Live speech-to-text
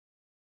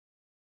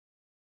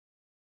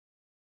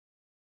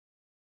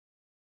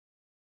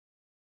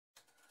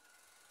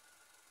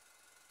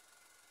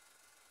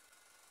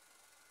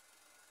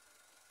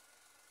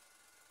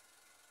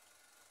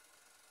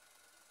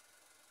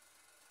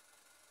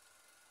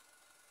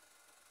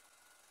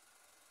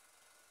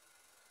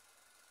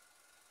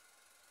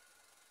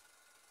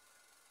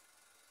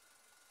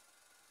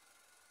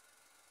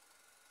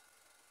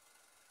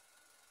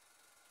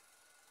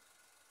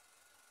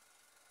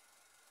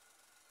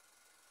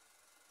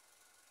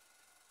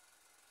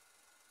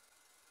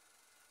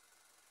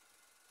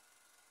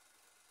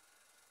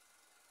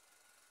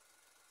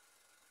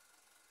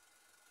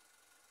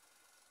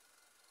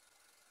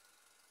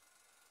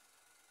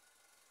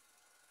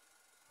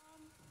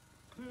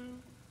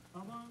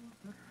About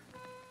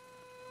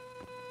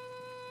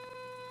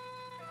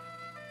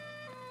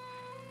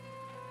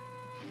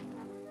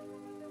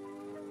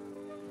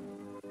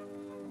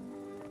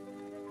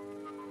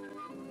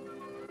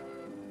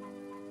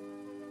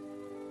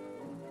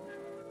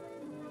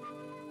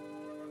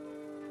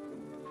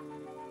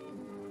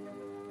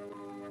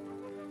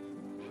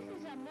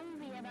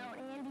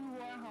Andy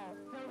Warhol,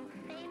 the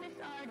famous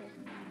artist.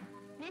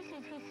 This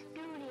is his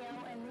studio,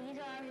 and these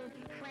are his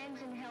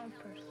friends and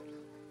helpers.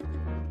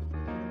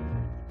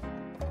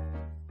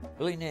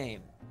 Billy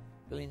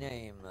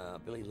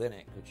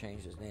Linich, who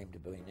changed his name to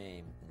Billy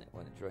Name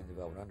during the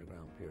Velvet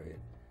Underground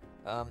period,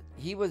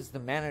 he was the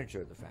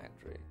manager of the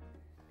factory,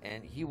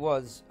 and he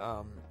was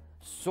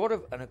sort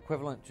of an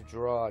equivalent to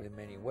Gerard in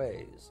many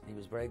ways. He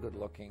was very good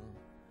looking.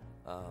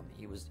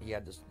 He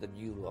had the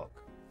new look.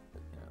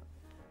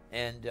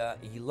 And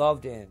he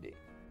loved Andy.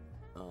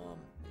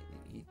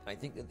 I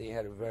think that they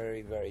had a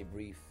very, very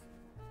brief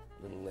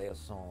little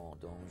liaison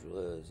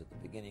dangereuse at the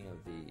beginning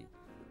of the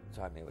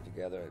time they were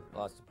together. It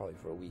lasted probably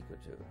for a week or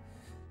two.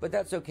 But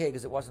that's okay,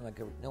 because it wasn't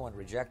like no one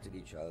rejected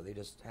each other. They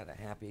just had a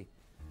happy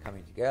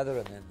coming together,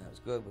 and then that was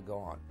good, we'd go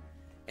on.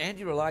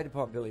 Andy relied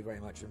upon Billy very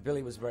much, and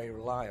Billy was very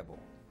reliable.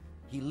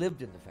 He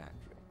lived in the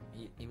factory.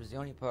 He was the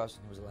only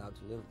person who was allowed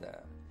to live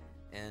there.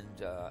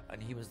 And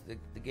he was the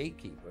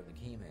gatekeeper and the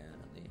key man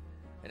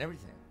and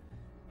everything.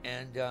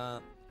 And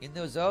in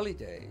those early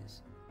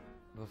days,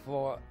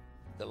 before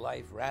the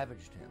life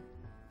ravaged him,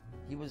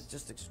 he was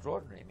just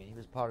extraordinary. I mean, he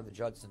was part of the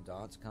Judson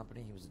Dance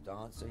Company. He was a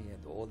dancer. He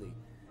had all the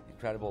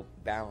incredible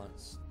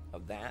balance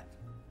of that.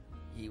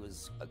 He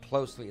was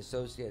closely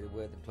associated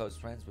with and close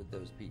friends with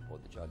those people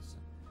at the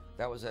Judson.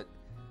 That was a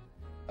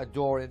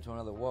door into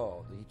another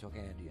world that he took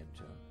Andy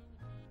into.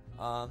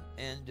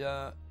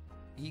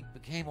 He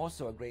became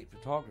also a great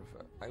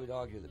photographer. I would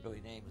argue that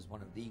Billy Name is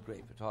one of the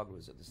great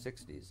photographers of the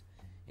 60s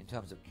in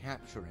terms of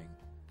capturing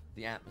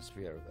the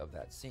atmosphere of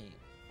that scene.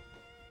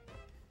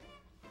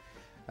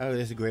 Oh,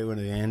 there's a great one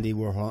of Andy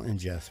Warhol and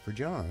Jasper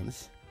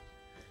Johns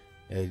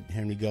at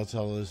Henry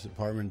Geldzahler's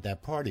apartment,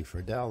 that party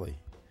for Dolly,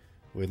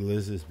 with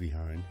Liz is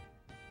behind.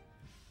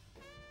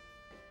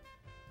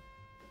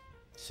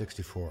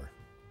 64.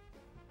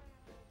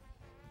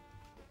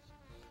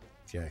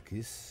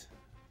 Jackie's.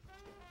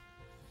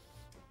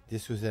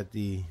 This was at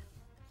the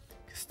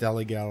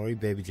Castelli Gallery,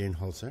 Baby Jane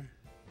Holzer.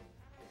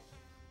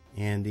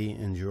 Andy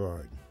and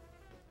Gerard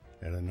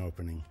at an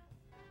opening.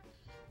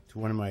 It's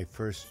one of my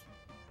first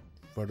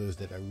photos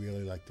that I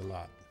really liked a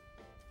lot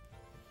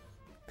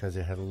because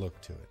it had a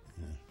look to it.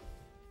 You know.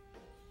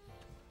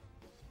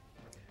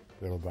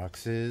 Little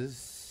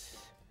boxes.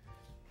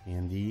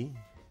 Andy.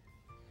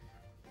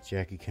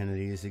 Jackie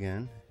Kennedy's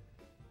again.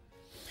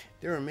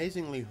 They're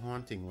amazingly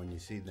haunting when you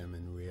see them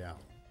in real.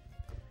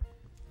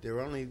 They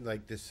were only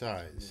like this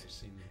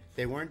size.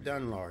 They weren't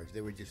done large.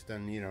 They were just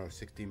done,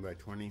 16 by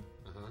 20.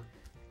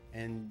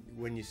 And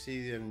when you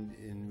see them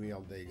in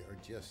real, they are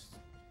just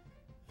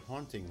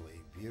hauntingly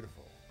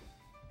beautiful.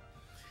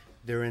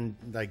 They're in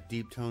like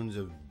deep tones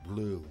of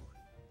blue.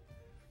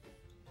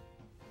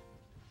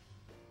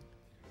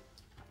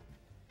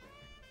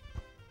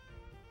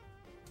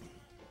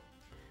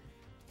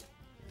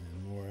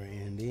 And more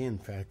Andy and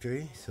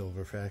Factory,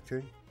 Silver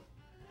Factory.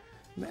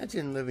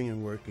 Imagine living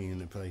and working in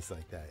a place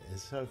like that.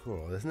 It's so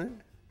cool, isn't it?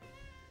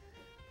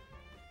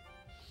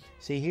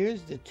 See,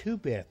 here's the 2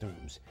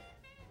 bathrooms.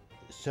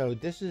 So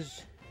this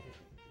is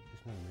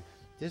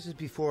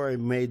before I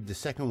made the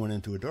second one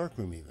into a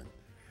darkroom even.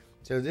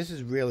 So this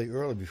is really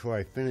early before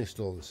I finished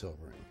all the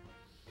silvering.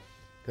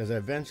 Because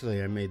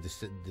eventually I made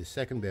the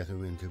second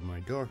bathroom into my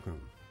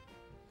darkroom.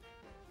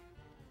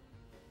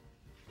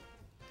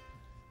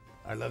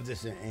 I love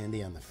this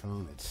Andy on the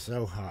phone. It's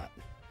so hot.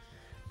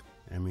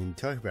 I mean,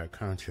 talk about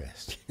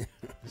contrast.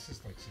 This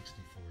is like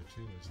 64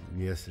 too, isn't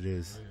it? Yes, it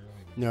is.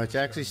 No, it's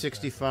actually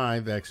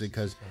 65, actually,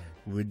 because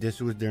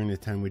this was during the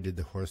time we did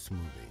the horse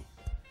movie.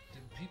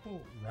 Did people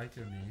write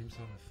their names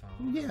on the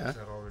phone? Yeah. Or was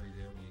that already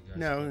there when you guys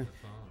No. got the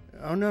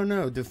phone? Oh,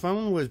 no. The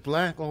phone was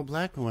black, all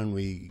black when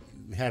we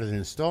had it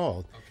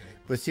installed. Okay.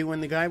 But see,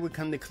 when the guy would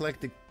come to collect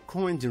the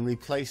coins and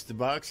replace the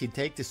box, he'd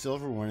take the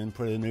silver one and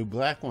put a new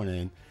black one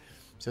in.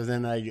 So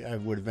then I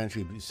would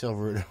eventually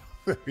silver it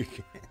over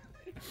again.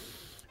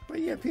 But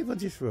yeah, people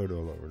just wrote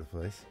all over the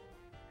place.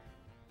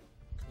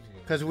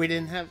 Because we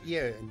didn't have,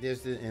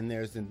 there's the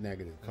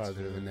negative, That's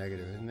positive and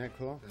negative. Cool. Isn't that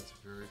cool? That's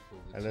very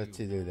cool. I love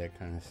to do that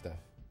kind of stuff.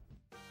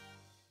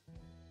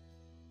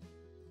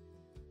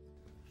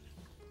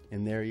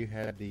 And there you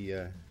have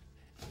the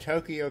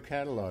Tokyo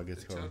Catalogue,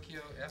 it's called.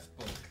 Tokyo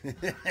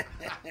F-Book.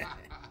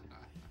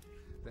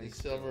 The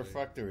Silver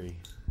Factory.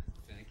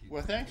 Thank you.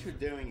 Well, thanks for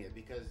doing it,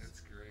 because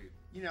That's great.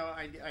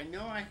 I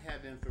know I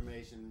have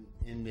information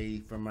in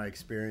me from my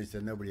experience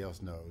that nobody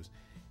else knows.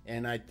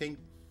 And I think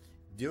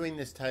doing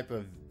this type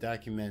of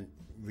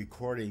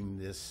recording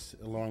this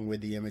along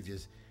with the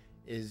images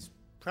is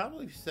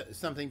probably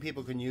something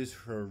people can use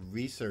for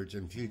research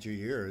in future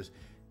years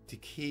to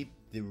keep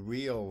the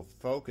real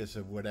focus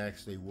of what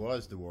actually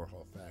was the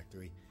Warhol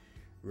factory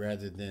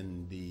rather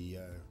than the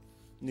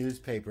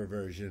newspaper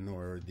version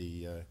or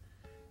the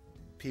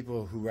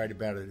people who write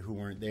about it who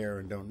weren't there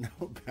and don't know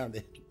about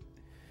it.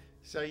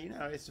 So, you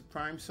know, it's a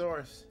prime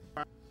source.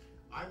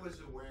 I was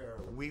aware,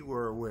 we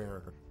were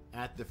aware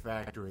at the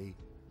factory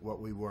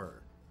what we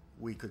were.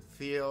 We could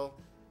feel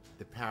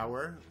the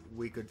power,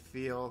 we could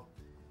feel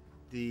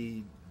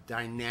the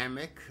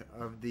dynamic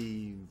of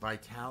the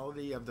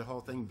vitality of the whole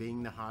thing,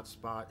 being the hot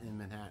spot in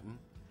Manhattan,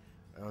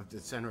 of the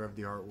center of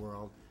the art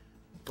world,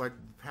 but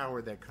the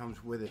power that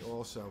comes with it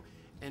also.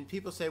 And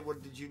people say, well,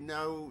 did you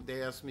know,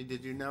 they asked me,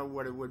 did you know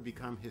what it would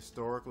become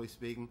historically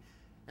speaking?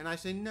 And I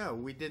say, no,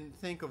 we didn't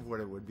think of what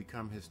it would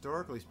become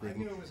historically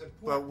speaking. I knew it was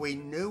important. But we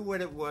knew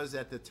what it was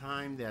at the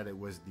time, that it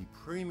was the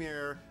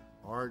premier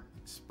art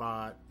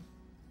spot,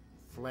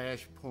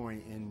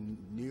 flashpoint in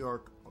New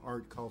York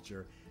art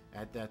culture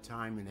at that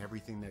time, and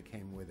everything that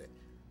came with it.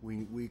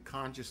 We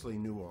consciously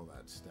knew all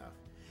that stuff.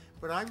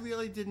 But I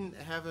really didn't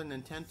have an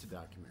intent to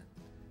document.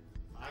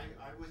 I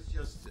was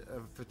just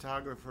a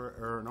photographer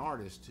or an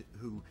artist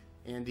who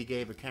Andy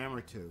gave a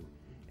camera to.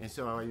 And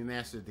so I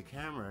mastered the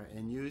camera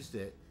and used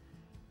it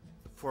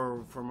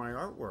for my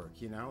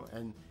artwork, you know.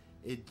 And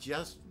it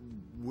just,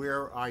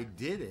 where I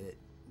did it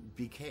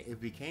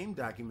became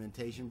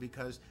documentation,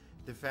 because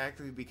the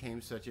factory became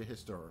such a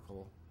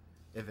historical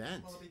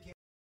event. Well, it became